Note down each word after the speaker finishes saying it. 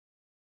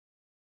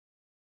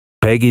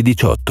Peggy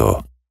 18.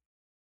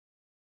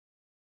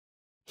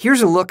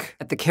 Here's a look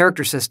at the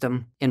character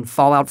system in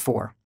Fallout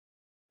 4.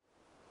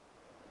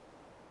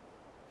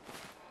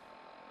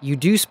 You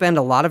do spend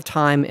a lot of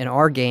time in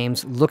our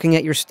games looking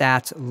at your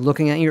stats,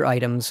 looking at your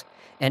items,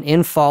 and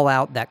in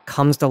Fallout that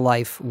comes to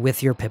life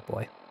with your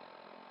Pip-Boy.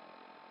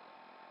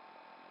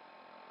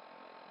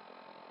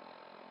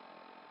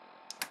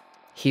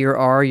 Here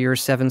are your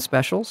 7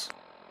 specials,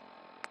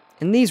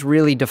 and these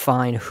really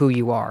define who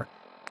you are.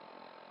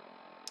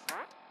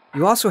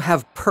 You also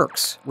have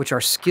perks, which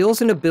are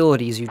skills and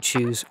abilities you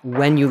choose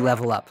when you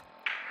level up.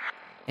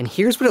 And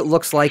here's what it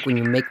looks like when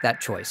you make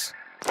that choice.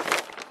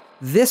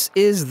 This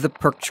is the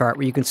perk chart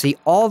where you can see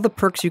all the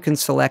perks you can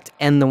select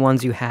and the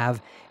ones you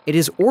have. It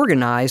is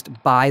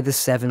organized by the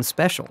 7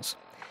 specials.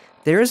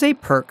 There is a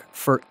perk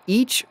for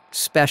each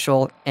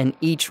special and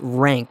each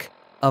rank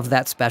of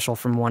that special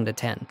from 1 to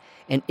 10.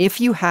 And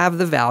if you have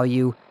the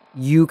value,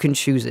 you can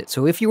choose it.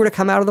 So if you were to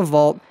come out of the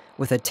vault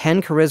with a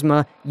 10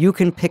 charisma, you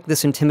can pick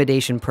this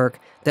intimidation perk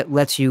that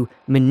lets you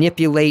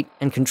manipulate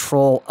and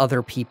control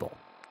other people.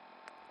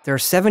 There are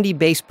 70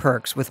 base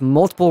perks with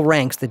multiple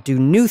ranks that do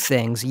new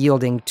things,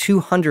 yielding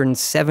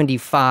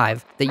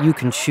 275 that you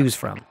can choose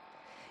from.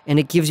 And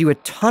it gives you a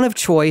ton of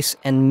choice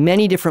and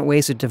many different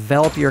ways to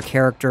develop your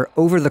character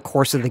over the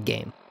course of the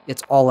game.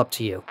 It's all up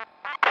to you.